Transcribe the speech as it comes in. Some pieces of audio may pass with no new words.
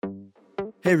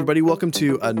Hey everybody, welcome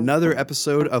to another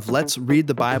episode of Let's Read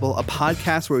the Bible, a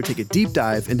podcast where we take a deep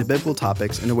dive into biblical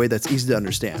topics in a way that's easy to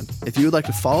understand. If you would like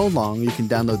to follow along, you can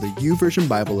download the YouVersion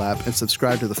Bible app and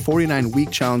subscribe to the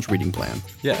 49-week challenge reading plan.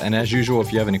 Yeah, and as usual,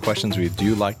 if you have any questions, we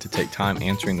do like to take time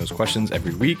answering those questions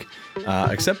every week.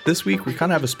 Except this week, we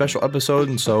kind of have a special episode,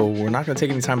 and so we're not going to take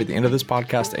any time at the end of this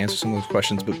podcast to answer some of those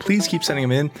questions, but please keep sending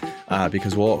them in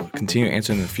because we'll continue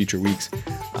answering them in future weeks.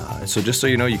 So just so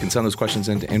you know, you can send those questions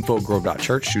into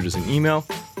info@grove.church, shoot us an email,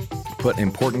 put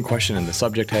important question in the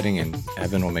subject heading, and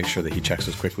Evan will make sure that he checks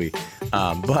those quickly.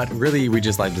 But really, we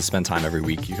just like to spend time every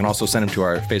week. You can also send them to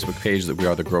our Facebook page that we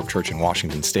are the Grove Church in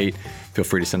Washington State. Feel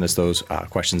free to send us those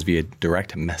questions via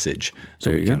direct message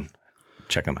so we can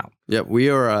check them out. Yep,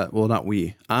 we are, not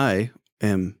we,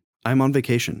 I'm on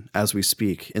vacation as we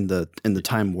speak in the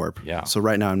time warp. Yeah. So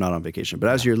right now I'm not on vacation, but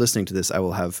as you're listening to this, I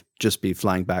will have just be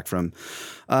flying back from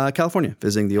California,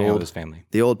 visiting the old his family,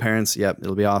 the old parents. Yep,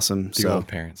 it'll be awesome. The old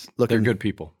parents, they're good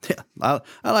people. Yeah,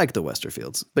 I like the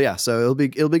Westerfields, but yeah, so it'll be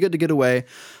good to get away.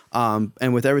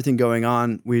 And with everything going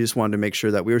on, we just wanted to make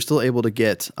sure that we were still able to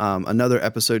get another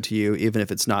episode to you, even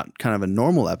if it's not kind of a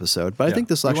normal episode. But I think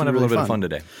this will actually be really fun. We want to have a little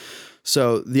bit of fun today.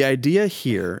 So the idea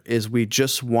here is we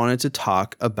just wanted to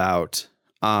talk about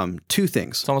two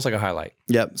things. It's almost like a highlight.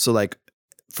 Yep. So like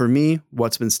for me,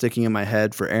 what's been sticking in my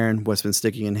head, for Aaron, what's been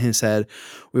sticking in his head.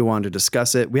 We wanted to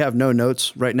discuss it. We have no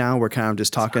notes right now. We're kind of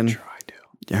just talking. That's not true,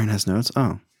 I do. Aaron has notes?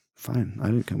 Oh, fine. I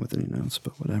didn't come with any notes,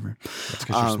 but whatever. That's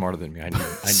because you're smarter than me. I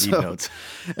need notes.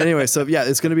 Anyway, so yeah,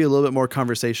 it's going to be a little bit more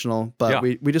conversational, but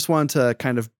we just wanted to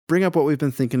kind of bring up what we've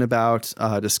been thinking about,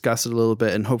 discuss it a little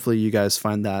bit, and hopefully you guys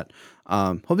find that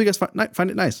hopefully you guys find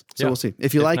it nice. So we'll see.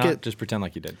 If you like it, just pretend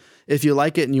like you did. If you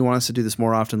like it and you want us to do this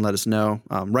more often, let us know.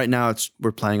 Right now,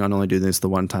 we're planning on only doing this the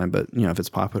one time, but if it's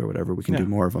popular or whatever, we can do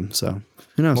more of them. So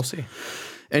who knows? We'll see.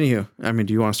 Anywho, I mean,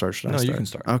 do you want to start? Should I start? No, you can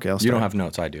start. Okay, I'll start. You don't have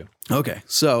notes. I do. Okay,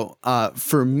 so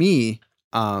for me,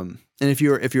 and if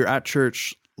you're at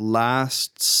church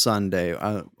last Sunday,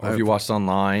 or if you watched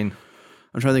online.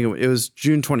 I'm trying to think it was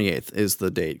June 28th is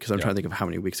the date because I'm trying to think of how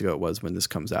many weeks ago it was when this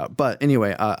comes out. But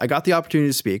anyway, I got the opportunity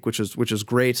to speak, which was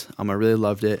great. I really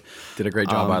loved it. Did a great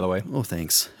job, by the way. Oh,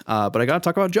 thanks. But I got to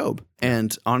talk about Job.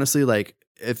 And honestly, like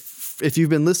if you've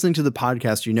been listening to the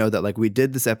podcast, you know that like we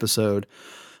did this episode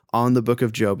on the book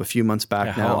of Job a few months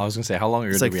back now. I was going to say, how long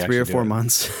ago did we actually do it? It's like 3 or 4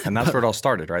 months. And that's where it all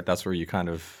started, right? That's where you kind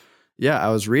of... Yeah, I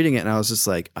was reading it and I was just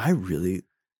like, I really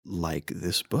like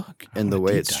this book and the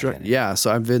way it's structured. Yeah.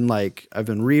 So I've been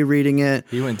rereading it.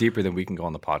 He went deeper than we can go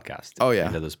on the podcast. Oh yeah.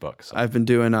 Into this book. So. I've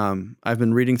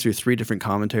been reading through 3 different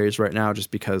commentaries right now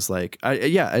just because like, I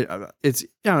don't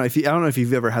know if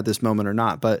you've ever had this moment or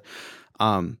not, but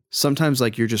sometimes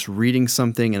like you're just reading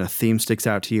something and a theme sticks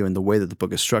out to you and the way that the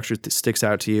book is structured sticks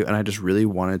out to you. And I just really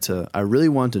wanted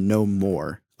to know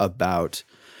more about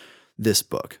this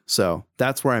book. So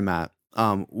that's where I'm at.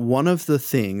 One of the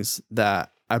things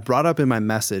that I brought up in my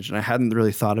message, and I hadn't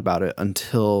really thought about it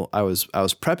until I was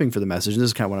prepping for the message, and this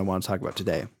is kind of what I want to talk about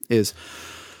today, is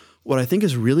what I think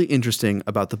is really interesting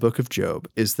about the book of Job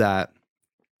is that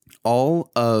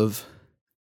all of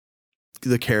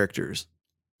the characters,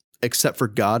 except for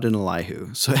God and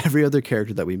Elihu, so every other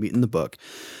character that we meet in the book,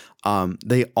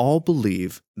 they all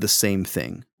believe the same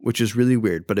thing, which is really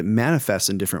weird, but it manifests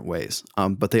in different ways.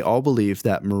 But they all believe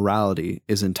that morality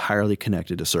is entirely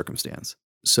connected to circumstance.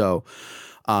 So,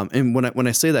 and when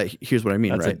I say that, here's what I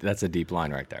mean, right? That's a deep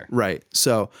line right there. Right.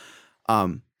 So,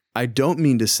 I don't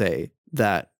mean to say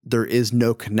that there is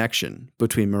no connection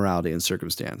between morality and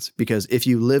circumstance, because if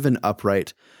you live an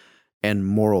upright and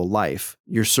moral life,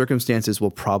 your circumstances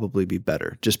will probably be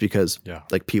better just because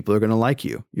like people are going to like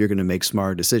you. You're going to make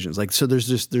smarter decisions. Like, so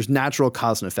there's natural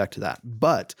cause and effect to that.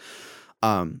 But,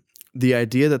 the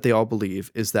idea that they all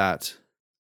believe is that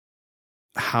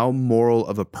how moral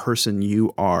of a person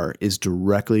you are is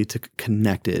directly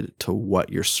connected to what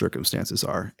your circumstances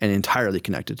are and entirely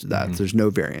connected to that. Mm-hmm. There's no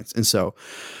variance. And so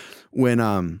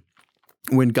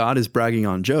when God is bragging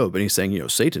on Job and he's saying,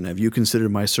 Satan, have you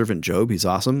considered my servant Job? He's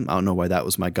awesome. I don't know why that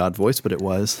was my God voice, but it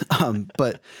was.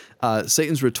 But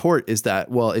Satan's retort is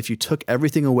that, well, if you took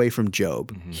everything away from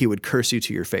Job, he would curse you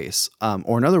to your face.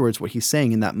 Or in other words, what he's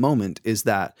saying in that moment is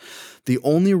that the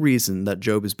only reason that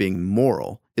Job is being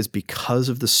moral is because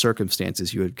of the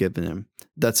circumstances you had given him.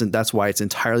 That's why it's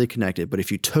entirely connected. But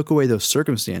if you took away those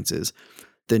circumstances,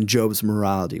 then Job's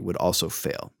morality would also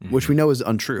fail, which we know is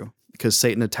untrue. Because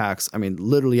Satan attacks,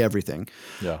 literally everything.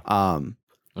 Yeah.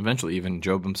 Eventually, even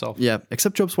Job himself. Yeah,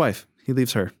 except Job's wife. He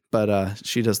leaves her, but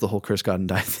she does the whole curse God and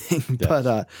die thing.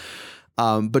 Yes.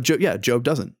 But Job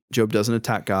doesn't. Job doesn't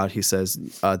attack God. He says,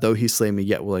 though he slay me,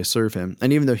 yet will I serve him.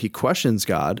 And even though he questions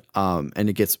God, and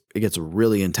it gets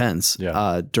really intense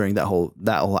during that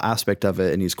whole aspect of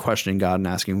it, and he's questioning God and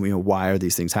asking, why are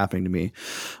these things happening to me?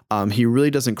 He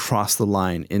really doesn't cross the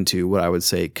line into what I would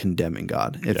say condemning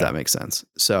God, if that makes sense.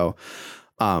 So,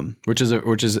 which is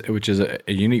a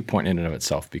unique point in and of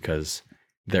itself, because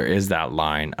there is that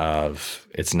line of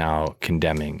it's now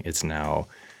condemning, it's now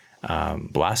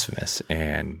blasphemous,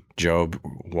 and Job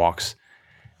walks.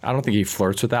 I don't think he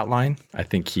flirts with that line. I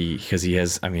think he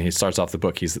starts off the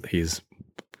book. He's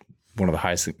one of the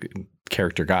highest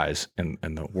character guys in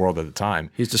the world at the time.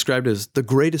 He's described as the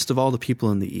greatest of all the people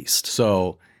in the East.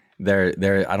 So there,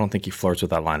 I don't think he flirts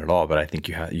with that line at all. But I think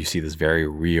you see this very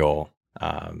real,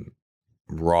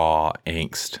 raw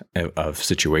angst of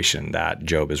situation that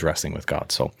Job is wrestling with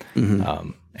God. So,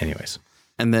 anyways,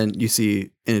 and then you see,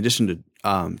 in addition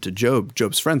to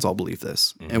Job's friends all believe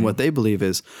this, and what they believe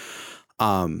is,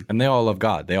 and they all love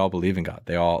God. They all believe in God.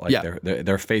 They all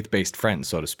they're faith-based friends,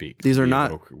 so to speak. These are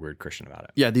not a little weird Christian about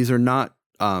it. Yeah, these are not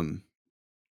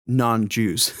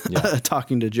non-Jews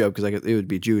talking to Job, because it would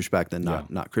be Jewish back then,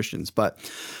 not Christians. But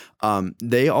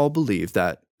they all believe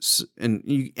that, and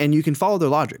you can follow their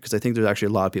logic, because I think there's actually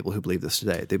a lot of people who believe this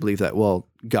today. They believe that, well,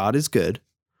 God is good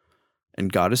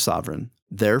and God is sovereign.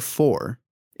 Therefore,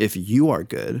 if you are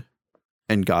good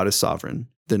and God is sovereign,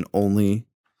 then only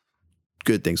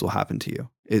good things will happen to you,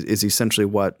 is essentially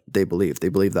what they believe. They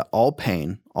believe that all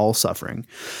pain, all suffering,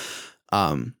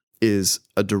 is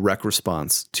a direct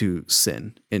response to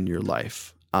sin in your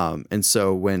life. And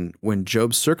so when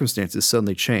Job's circumstances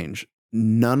suddenly change,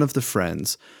 none of the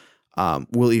friends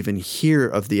will even hear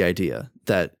of the idea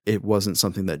that it wasn't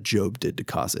something that Job did to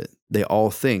cause it. They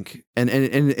all think, and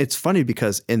it's funny,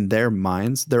 because in their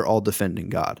minds, they're all defending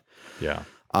God. Yeah.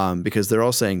 Because they're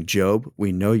all saying, Job,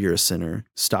 we know you're a sinner.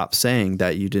 Stop saying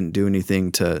that you didn't do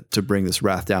anything to bring this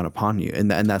wrath down upon you.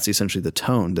 And that's essentially the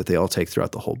tone that they all take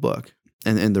throughout the whole book.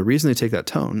 And the reason they take that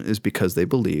tone is because they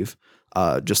believe,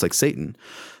 just like Satan,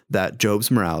 that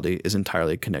Job's morality is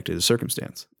entirely connected to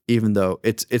circumstance, even though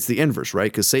it's the inverse,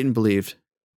 right? Because Satan believed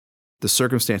the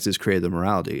circumstances created the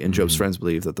morality, and Job's friends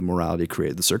believe that the morality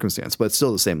created the circumstance, but it's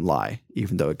still the same lie,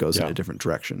 even though it goes in a different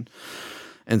direction.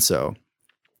 And so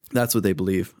that's what they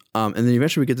believe. And then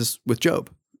eventually we get this with Job,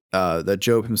 that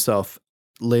Job himself,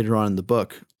 later on in the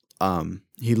book,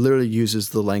 he literally uses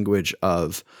the language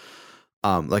of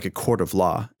like a court of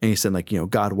law. And he said, like,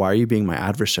 God, why are you being my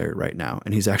adversary right now?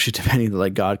 And he's actually demanding that,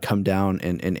 like, God come down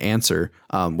and answer,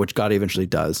 which God eventually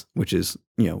does, which is,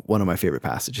 one of my favorite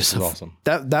passages. That's awesome.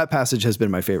 That passage has been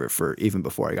my favorite for even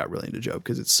before I got really into Job,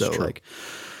 because it's so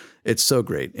it's so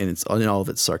great, and it's in all of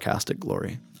its sarcastic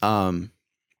glory.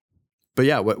 But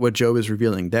yeah, what Job is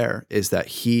revealing there is that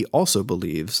he also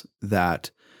believes that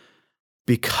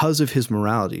because of his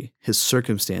morality, his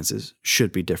circumstances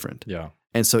should be different. Yeah.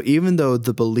 And so even though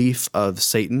the belief of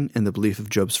Satan and the belief of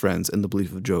Job's friends and the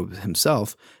belief of Job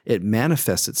himself, it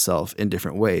manifests itself in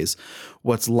different ways,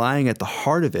 what's lying at the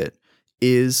heart of it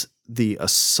is the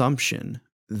assumption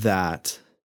that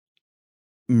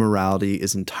morality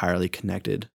is entirely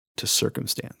connected to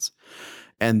circumstance.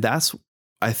 And that's,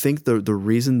 I think, the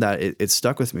reason that it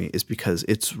stuck with me is because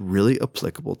it's really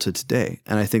applicable to today.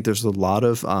 And I think there's a lot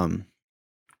of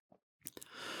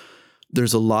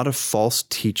false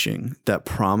teaching that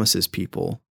promises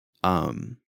people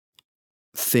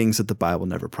things that the Bible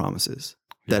never promises.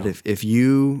 That if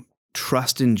you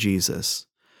trust in Jesus,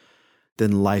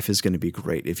 then life is going to be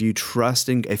great. If you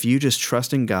just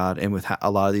trust in God, and with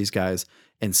a lot of these guys,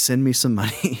 and send me some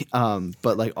money,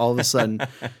 but like all of a sudden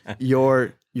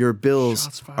your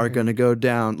bills are going to go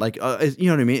down. Like, you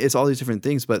know what I mean? It's all these different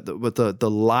things, but the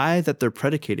lie that they're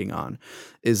predicating on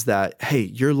is that, hey,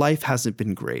 your life hasn't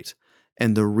been great.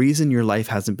 And the reason your life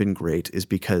hasn't been great is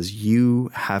because you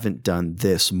haven't done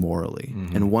this morally.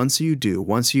 Mm-hmm. And once you do,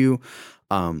 once you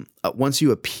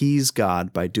appease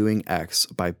God by doing X,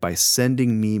 by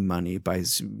sending me money, by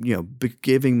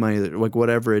giving money, like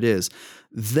whatever it is,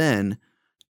 then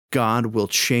God will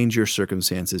change your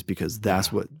circumstances because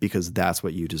that's what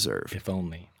you deserve. If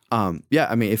only.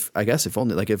 If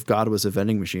only, like, if God was a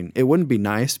vending machine, it wouldn't be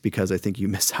nice, because I think you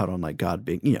miss out on, like, God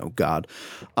being, God.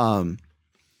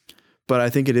 But I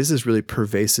think it is this really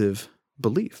pervasive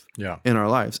belief in our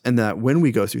lives. And that when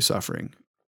we go through suffering,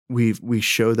 we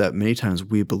show that many times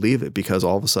we believe it, because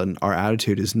all of a sudden our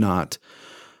attitude is not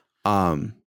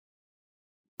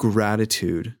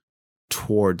gratitude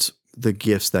towards the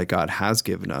gifts that God has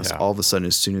given us. All of a sudden,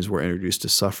 as soon as we're introduced to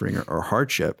suffering or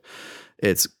hardship,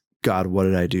 it's, God, what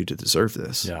did I do to deserve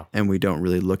this? Yeah. And we don't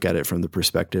really look at it from the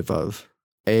perspective of,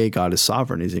 A, God is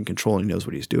sovereign, he's in control, and he knows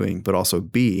what he's doing, but also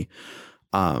B,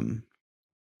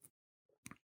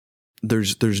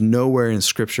 there's nowhere in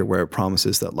scripture where it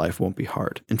promises that life won't be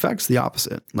hard. In fact, it's the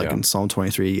opposite. Like in Psalm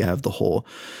 23, you have the whole,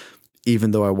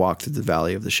 even though I walk through the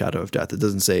valley of the shadow of death, it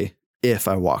doesn't say if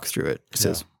I walk through it. It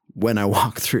says when I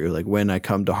walk through, like when I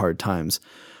come to hard times,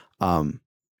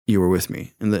 you were with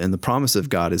me. And the promise of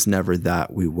God is never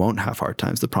that we won't have hard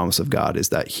times. The promise of God is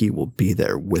that he will be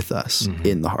there with us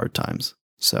in the hard times.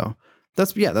 So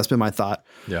that's been my thought.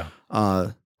 Yeah.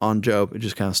 On Job. It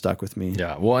just kind of stuck with me.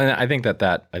 Yeah. Well, and I think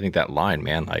that line,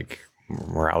 man, like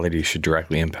morality should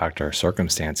directly impact our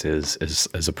circumstances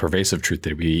is a pervasive truth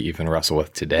that we even wrestle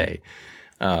with today.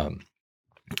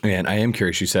 And I am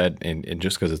curious, you said, and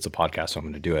just because it's a podcast, so I'm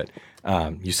going to do it.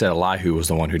 You said Elihu was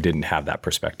the one who didn't have that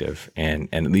perspective, and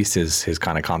at least his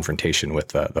kind of confrontation with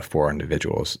the four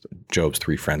individuals, Job's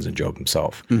three friends and Job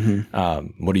himself.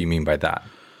 What do you mean by that?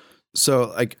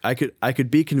 So like I could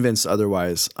be convinced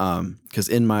otherwise, because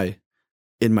in my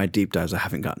deep dives I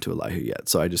haven't gotten to Elihu yet,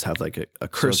 so I just have like a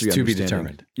cursory to be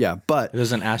determined. Yeah, but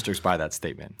there's an asterisk by that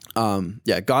statement.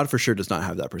 God for sure does not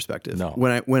have that perspective. No,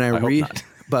 when I read,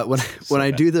 but when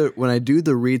I do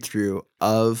the read through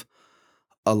of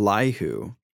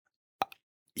Elihu,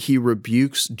 he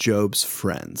rebukes Job's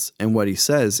friends, and what he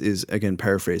says is, again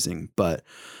paraphrasing, but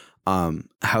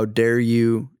how dare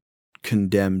you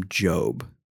condemn Job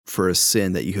for a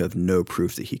sin that you have no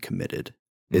proof that he committed,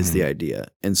 is the idea.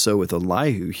 And so with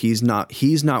Elihu, he's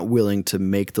not willing to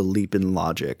make the leap in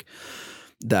logic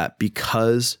that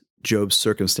because Job's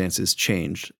circumstances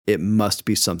changed, it must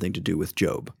be something to do with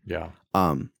Job. Yeah.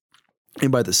 And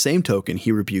by the same token,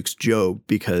 he rebukes Job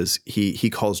because he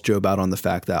calls Job out on the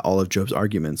fact that all of Job's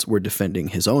arguments were defending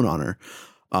his own honor,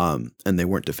 and they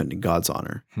weren't defending God's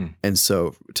honor. And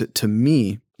so to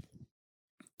me,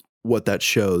 what that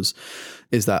shows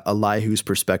is that Elihu's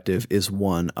perspective is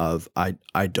one of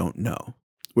I don't know,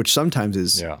 which sometimes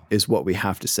is what we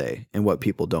have to say and what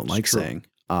people don't like saying.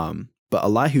 But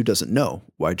Elihu doesn't know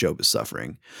why Job is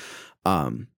suffering.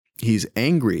 He's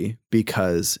angry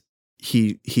because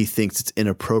he thinks it's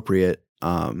inappropriate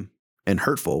and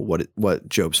hurtful what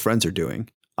Job's friends are doing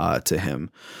to him.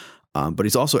 But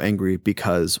he's also angry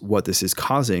because what this is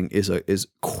causing is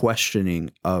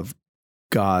questioning of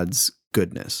God's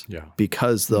goodness. Yeah.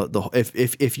 Because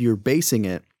if you're basing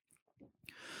it,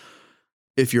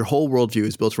 if your whole worldview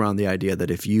is built around the idea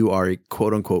that if you are a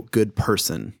quote unquote good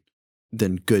person,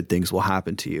 then good things will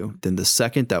happen to you, then the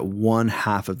second that one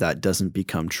half of that doesn't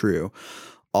become true,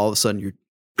 all of a sudden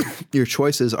your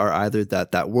choices are either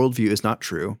that worldview is not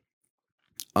true,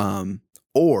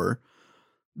 or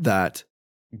that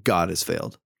God has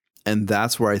failed. And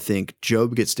that's where I think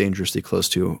Job gets dangerously close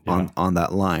to on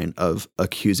that line of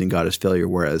accusing God as failure,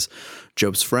 whereas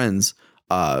Job's friends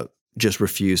just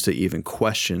refuse to even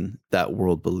question that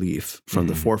world belief from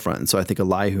the forefront. And so I think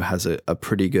Elihu has a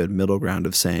pretty good middle ground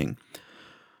of saying,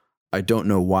 I don't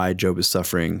know why Job is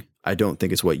suffering. I don't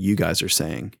think it's what you guys are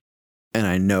saying. And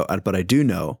I know, but I do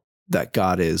know that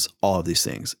God is all of these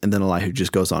things. And then Elihu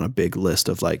just goes on a big list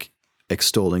of like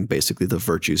extolling basically the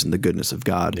virtues and the goodness of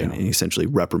God, and essentially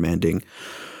reprimanding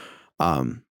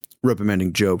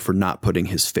Job for not putting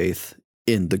his faith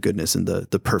in the goodness and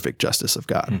the perfect justice of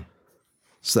God.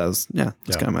 So that's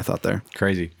kind of my thought there.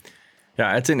 Crazy.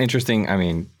 Yeah. It's an interesting, I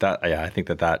think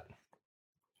that's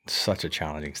such a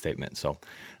challenging statement. So,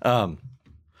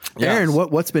 Aaron,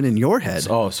 what's been in your head?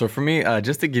 So for me,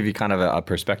 just to give you kind of a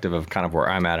perspective of kind of where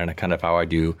I'm at and kind of how I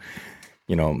do,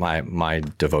 my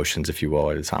devotions, if you will,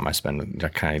 or the time I spend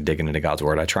kind of digging into God's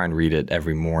word. I try and read it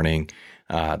every morning.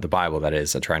 The Bible, that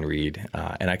is, I try and read,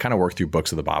 and I kind of work through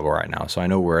books of the Bible right now. So I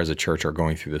know we're as a church are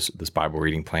going through this Bible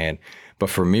reading plan, but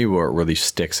for me, where it really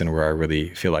sticks and where I really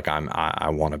feel like I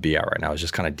want to be at right now is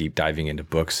just kind of deep diving into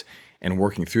books and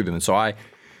working through them. And so I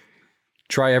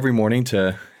try every morning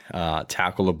to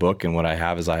tackle a book, and what I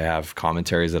have is I have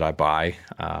commentaries that I buy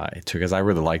because I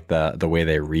really like the way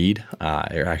they read.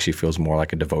 It actually feels more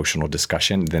like a devotional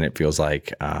discussion than it feels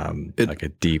like like a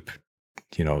deep,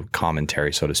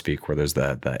 commentary, so to speak, where there's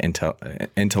the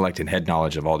intellect and head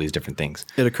knowledge of all these different things.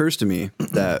 It occurs to me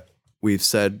that we've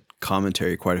said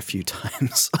commentary quite a few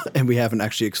times and we haven't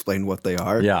actually explained what they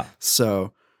are. Yeah.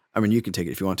 So, you can take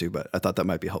it if you want to, but I thought that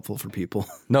might be helpful for people.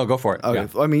 No, go for it.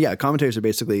 Okay. Yeah. Commentaries are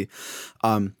basically,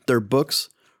 they're books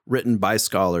written by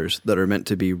scholars that are meant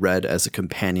to be read as a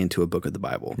companion to a book of the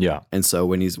Bible. Yeah. And so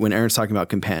when Aaron's talking about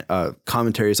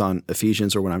commentaries on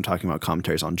Ephesians, or when I'm talking about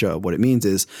commentaries on Job, what it means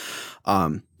is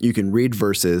you can read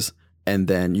verses and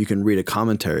then you can read a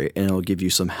commentary and it'll give you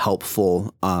some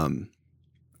helpful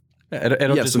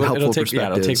It'll Yeah, just some helpful it'll take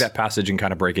perspectives. that passage and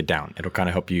kind of break it down. It'll kind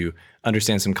of help you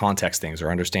understand some context things, or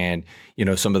understand,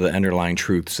 some of the underlying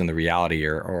truths and the reality,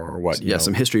 or what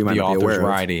some history you might the not be author's aware of.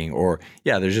 writing, or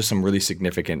there's just some really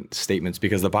significant statements,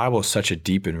 because the Bible is such a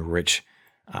deep and rich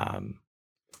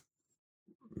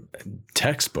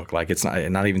textbook. Like, it's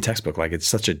not even textbook. Like, it's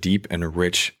such a deep and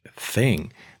rich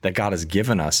thing that God has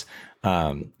given us.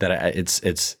 That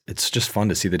it's just fun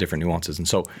to see the different nuances. And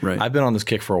so I've been on this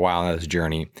kick for a while now, this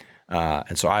journey.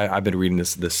 And so I've been reading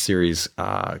this series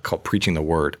called Preaching the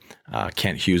Word.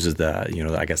 Kent Hughes is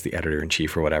I guess the editor in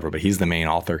chief or whatever, but he's the main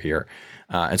author here.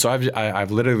 And so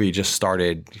I've literally just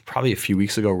started probably a few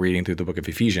weeks ago reading through the book of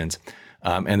Ephesians.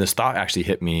 And this thought actually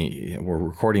hit me. We're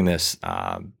recording this,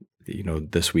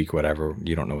 this week, whatever.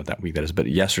 You don't know what that week that is, but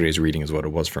yesterday's reading is what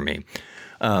it was for me.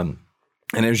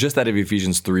 And it was just that of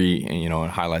Ephesians 3,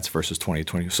 and highlights verses 20 to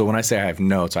 20. So when I say I have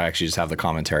notes, I actually just have the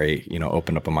commentary,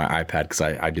 open up on my iPad, because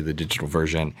I do the digital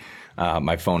version.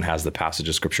 My phone has the passage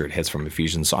of scripture it hits from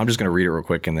Ephesians. So I'm just going to read it real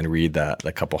quick and then read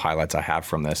the couple highlights I have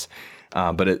from this.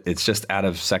 But it's just out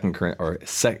of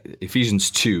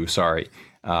Ephesians 2,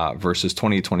 verses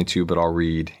 20 to 22. But I'll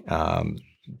read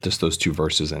just those two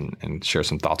verses and share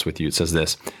some thoughts with you. It says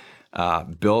this,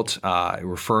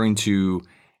 referring to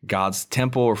God's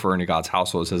temple, referring to God's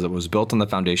household. It says it was built on the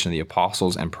foundation of the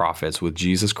apostles and prophets, with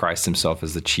Jesus Christ himself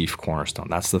as the chief cornerstone.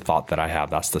 That's the thought that I have.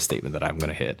 That's the statement that I'm going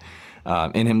to hit.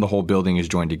 In him, the whole building is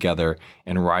joined together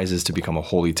and rises to become a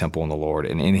holy temple in the Lord.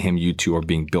 And in him, you two are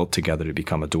being built together to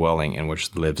become a dwelling in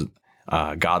which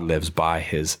God lives by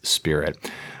his Spirit.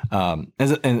 And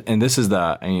this is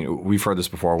we've heard this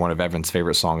before. One of Evan's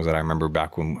favorite songs that I remember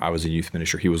back when I was a youth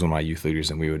minister. He was one of my youth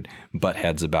leaders, and we would butt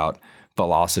heads about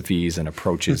philosophies and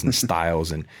approaches and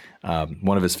styles. And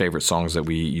one of his favorite songs that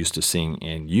we used to sing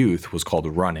in youth was called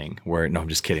Running, no, I'm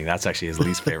just kidding. That's actually his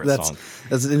least favorite song.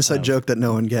 That's an inside joke that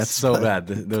no one gets. So bad.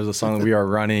 There's a song, We Are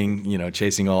Running,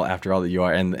 chasing after all that you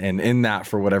are. And in that,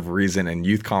 for whatever reason, in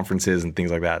youth conferences and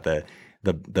things like that,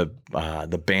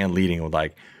 the band leading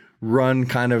would run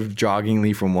kind of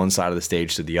joggingly from one side of the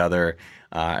stage to the other.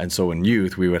 And so in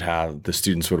youth, we would have the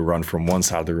students would run from one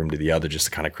side of the room to the other just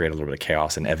to kind of create a little bit of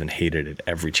chaos. And Evan hated it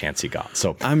every chance he got.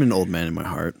 So I'm an old man in my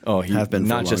heart. Oh, he have been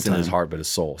not just in his heart, but his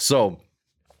soul. So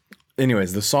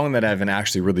anyways, the song that Evan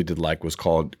actually really did like was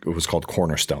called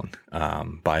Cornerstone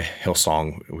by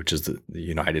Hillsong, which is the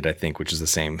United, I think, which is the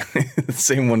same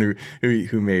same one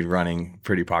who made Running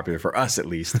pretty popular for us, at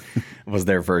least, was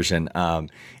their version.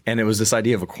 And it was this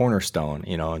idea of a cornerstone,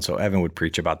 and so Evan would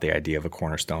preach about the idea of a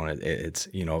cornerstone. It's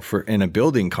for in a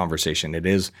building conversation, it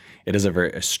is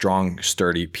a strong,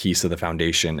 sturdy piece of the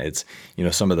foundation. It's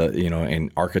some of the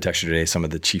in architecture today, some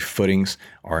of the chief footings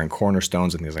are in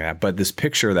cornerstones and things like that. But this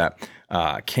picture that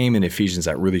came in Ephesians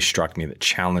that really struck me, that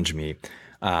challenged me,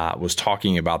 was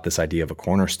talking about this idea of a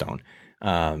cornerstone.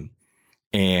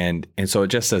 And so it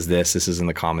just says this is in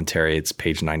the commentary. It's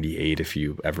page 98. If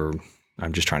you ever,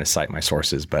 I'm just trying to cite my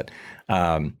sources, but,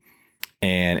 and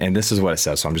this is what it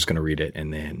says. So I'm just going to read it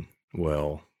and then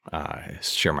we'll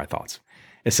share my thoughts.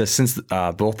 It says, since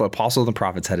both the apostles and the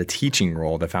prophets had a teaching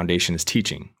role, the foundation is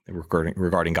teaching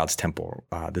regarding God's temple.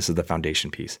 This is the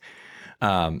foundation piece.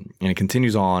 And it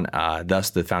continues on, thus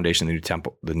the foundation of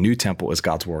the new temple is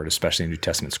God's word, especially in New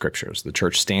Testament scriptures. The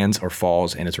church stands or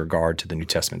falls in its regard to the New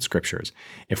Testament scriptures.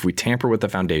 If we tamper with the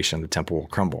foundation, the temple will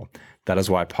crumble. That is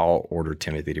why Paul ordered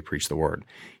Timothy to preach the word.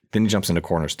 Then he jumps into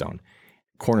cornerstone.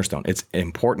 Cornerstone, it's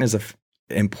important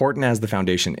as the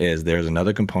foundation is, there's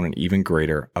another component even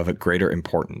greater, of a greater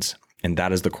importance, and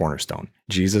that is the cornerstone.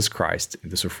 Jesus Christ,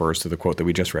 this refers to the quote that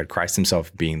we just read, Christ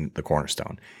himself being the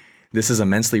cornerstone. This is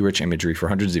immensely rich imagery. For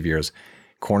hundreds of years,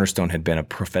 cornerstone had been a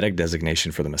prophetic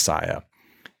designation for the Messiah.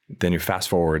 Then you fast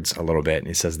forwards a little bit, and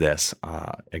he says this,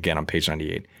 again on page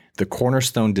 98. The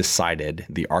cornerstone decided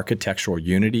the architectural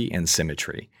unity and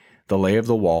symmetry. The lay of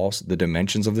the walls, the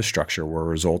dimensions of the structure were a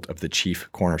result of the chief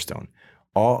cornerstone.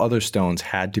 All other stones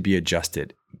had to be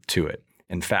adjusted to it.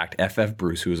 In fact, F.F.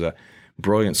 Bruce, who's a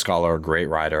brilliant scholar, a great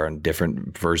writer on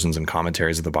different versions and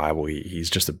commentaries of the Bible, he's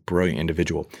just a brilliant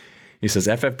individual. He says,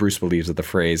 F.F. Bruce believes that the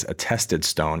phrase a tested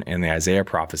stone in the Isaiah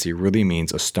prophecy really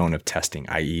means a stone of testing,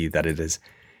 i.e. that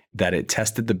it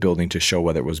tested the building to show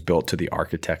whether it was built to the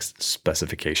architect's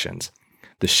specifications.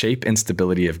 The shape and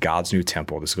stability of God's new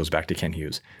temple, this goes back to Kent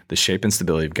Hughes, the shape and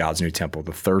stability of God's new temple,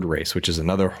 the third race, which is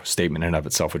another statement in and of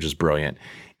itself, which is brilliant,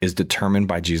 is determined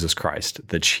by Jesus Christ,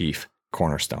 the chief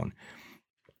cornerstone.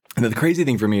 And the crazy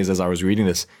thing for me is, as I was reading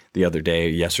this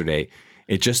yesterday,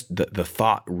 it just, the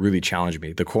thought really challenged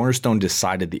me. The cornerstone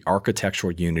decided the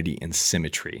architectural unity and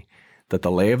symmetry, that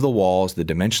the lay of the walls, the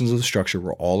dimensions of the structure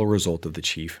were all a result of the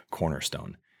chief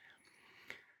cornerstone.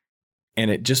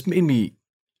 And it just made me,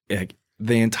 like,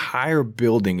 the entire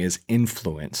building is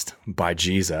influenced by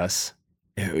Jesus.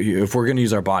 If we're going to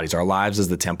use our bodies, our lives as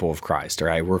the temple of Christ, all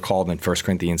right? We're called in 1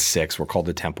 Corinthians 6, we're called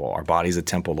the temple. Our body's a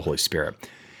temple of the Holy Spirit.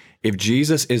 If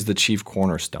Jesus is the chief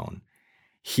cornerstone,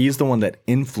 he's the one that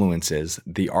influences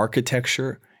the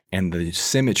architecture and the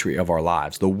symmetry of our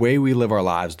lives, the way we live our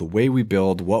lives, the way we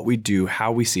build, what we do,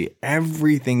 how we see.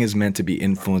 Everything is meant to be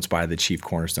influenced by the chief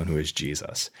cornerstone, who is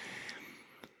Jesus.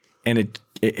 And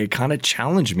it kind of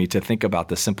challenged me to think about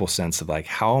the simple sense of like,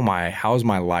 how is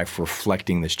my life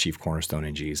reflecting this chief cornerstone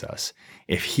in Jesus?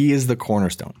 If he is the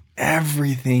cornerstone,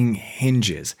 everything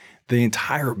hinges. The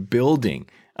entire building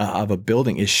of a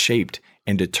building is shaped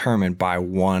and determined by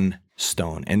one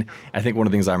stone. And I think one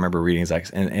of the things I remember reading is like,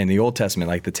 in the Old Testament,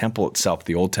 like the temple itself,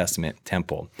 the Old Testament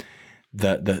temple,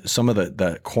 some of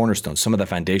the cornerstones, some of the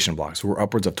foundation blocks were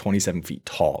upwards of 27 feet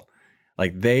tall.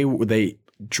 Like they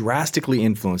drastically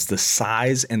influenced the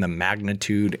size and the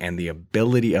magnitude and the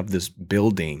ability of this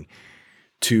building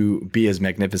to be as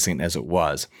magnificent as it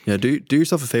was. Yeah, do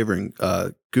yourself a favor and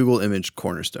Google image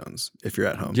cornerstones if you're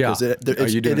at home. Yeah, are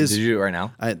you doing? Did you do it right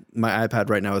now? My iPad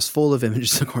right now is full of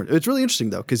images of cornerstones. It's really interesting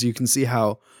though, because you can see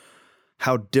how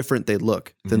different they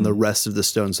look than the rest of the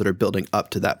stones that are building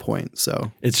up to that point.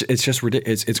 So it's just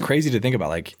ridiculous. It's crazy to think about.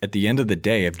 Like at the end of the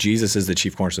day, if Jesus is the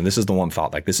chief cornerstone, this is the one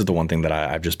thought. Like this is the one thing that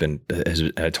I've just been, as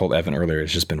I told Evan earlier,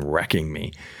 it's just been wrecking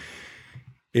me.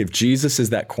 If Jesus is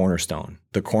that cornerstone,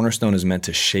 the cornerstone is meant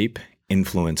to shape,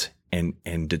 influence, and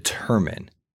determine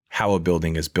how a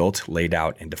building is built, laid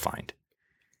out, and defined.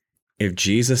 If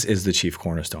Jesus is the chief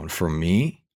cornerstone for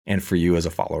me and for you as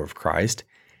a follower of Christ,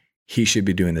 he should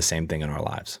be doing the same thing in our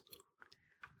lives.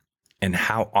 And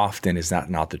how often is that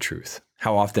not the truth?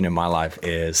 How often in my life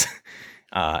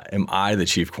am I the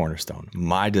chief cornerstone?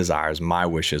 My desires, my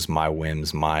wishes, my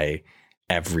whims, my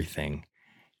everything.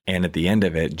 And at the end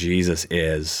of it, Jesus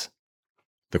is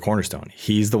the cornerstone.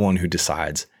 He's the one who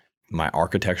decides my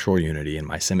architectural unity and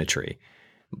my symmetry.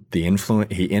 He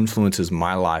influences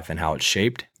my life and how it's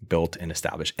shaped, built, and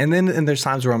established. And there's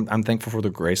times where I'm thankful for the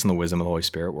grace and the wisdom of the Holy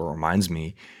Spirit, where it reminds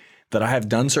me that I have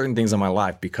done certain things in my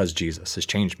life because Jesus has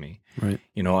changed me. Right.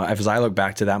 You know, as I look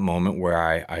back to that moment where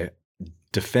I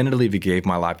definitively gave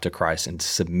my life to Christ and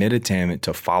submitted to him and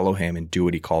to follow him and do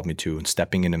what he called me to, and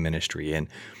stepping into ministry and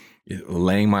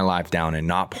laying my life down and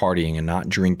not partying and not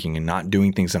drinking and not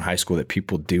doing things in high school that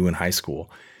people do in high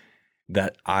school,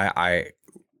 that I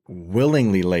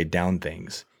willingly laid down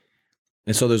things.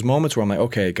 And so there's moments where I'm like,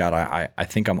 okay, God, I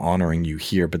think I'm honoring you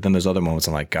here. But then there's other moments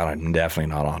I'm like, God, I'm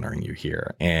definitely not honoring you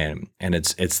here. And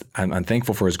I'm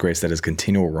thankful for his grace, that is a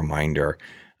continual reminder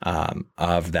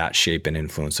of that shape and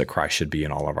influence that Christ should be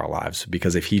in all of our lives.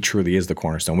 Because if he truly is the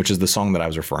cornerstone, which is the song that I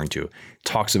was referring to,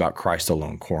 talks about Christ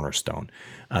alone, cornerstone,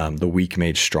 the weak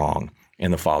made strong,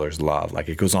 and the Father's love. Like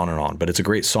it goes on and on, but it's a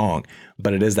great song.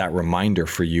 But it is that reminder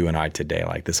for you and I today,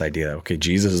 like this idea that, okay,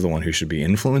 Jesus is the one who should be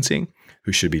influencing,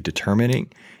 who should be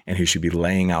determining, and who should be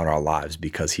laying out our lives,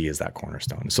 because he is that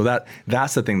cornerstone. So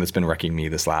that's the thing that's been wrecking me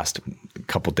this last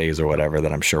couple days or whatever,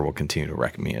 that I'm sure will continue to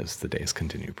wreck me as the days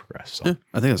continue to progress. So yeah,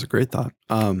 I think that's a great thought.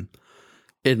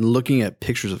 In looking at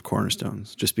pictures of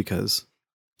cornerstones, just because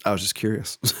I was just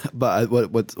curious, but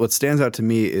what stands out to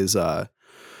me is,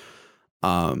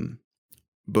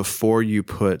 before you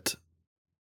put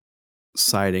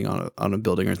siding on a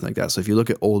building or anything like that. So if you look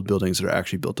at old buildings that are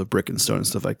actually built of brick and stone and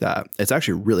stuff like that, it's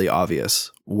actually really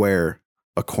obvious where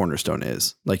a cornerstone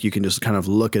is. Like you can just kind of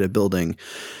look at a building,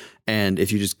 and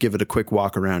if you just give it a quick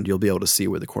walk around, you'll be able to see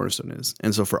where the cornerstone is.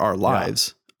 And so for our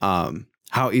lives,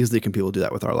 how easily can people do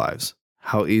that with our lives?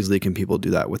 How easily can people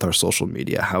do that with our social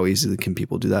media? How easily can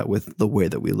people do that with the way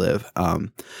that we live?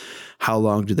 How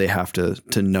long do they have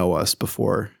to know us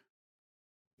before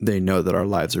they know that our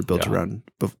lives are built around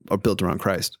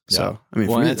Christ? Yeah. So, I mean,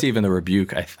 well, and that's even the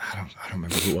rebuke. I don't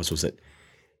remember who it was. Was it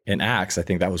in Acts? I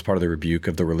think that was part of the rebuke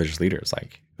of the religious leaders,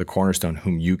 like the cornerstone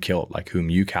whom you killed, like whom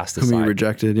you cast aside. Whom you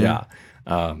rejected. Yeah.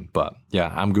 But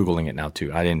yeah, I'm Googling it now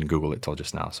too. I didn't Google it till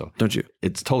just now. So don't you?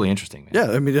 It's totally interesting, man.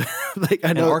 Yeah. I mean, like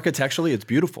I know, and architecturally it's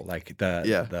beautiful. Like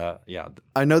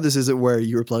I know this isn't where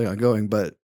you were planning on going,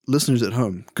 but listeners at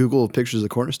home, Google pictures of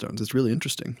cornerstones. It's really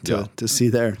interesting to see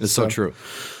there. It's so true.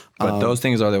 But those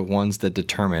things are the ones that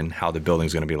determine how the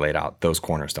building's going to be laid out, those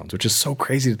cornerstones, which is so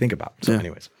crazy to think about. So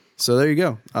anyways. So there you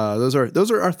go. Those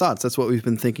are our thoughts. That's what we've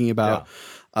been thinking about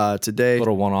today. A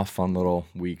little one-off fun little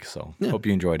week. So hope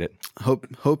you enjoyed it.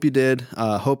 Hope you did.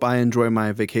 Hope I enjoy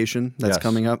my vacation that's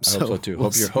coming up. I hope so too.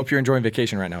 Hope you're enjoying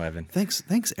vacation right now, Evan. Thanks,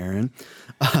 Aaron.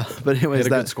 But anyways,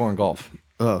 good score in golf.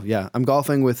 Oh yeah, I'm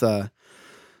golfing with my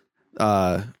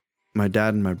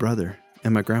dad and my brother.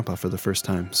 and my grandpa for the first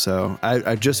time. So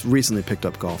I just recently picked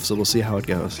up golf, so we'll see how it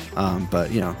goes.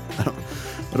 But you know,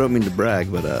 I don't mean to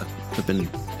brag, but I've been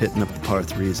hitting up the par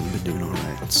threes and been doing all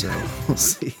right. So we'll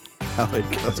see how it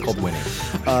goes. It's called winning.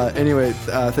 Anyway,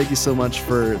 thank you so much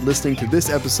for listening to this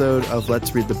episode of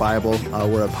Let's Read the Bible.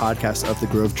 We're a podcast of the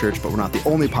Grove Church, but we're not the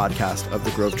only podcast of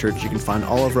the Grove Church. You can find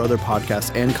all of our other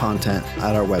podcasts and content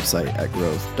at our website at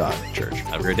grove.church.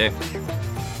 Have a great day.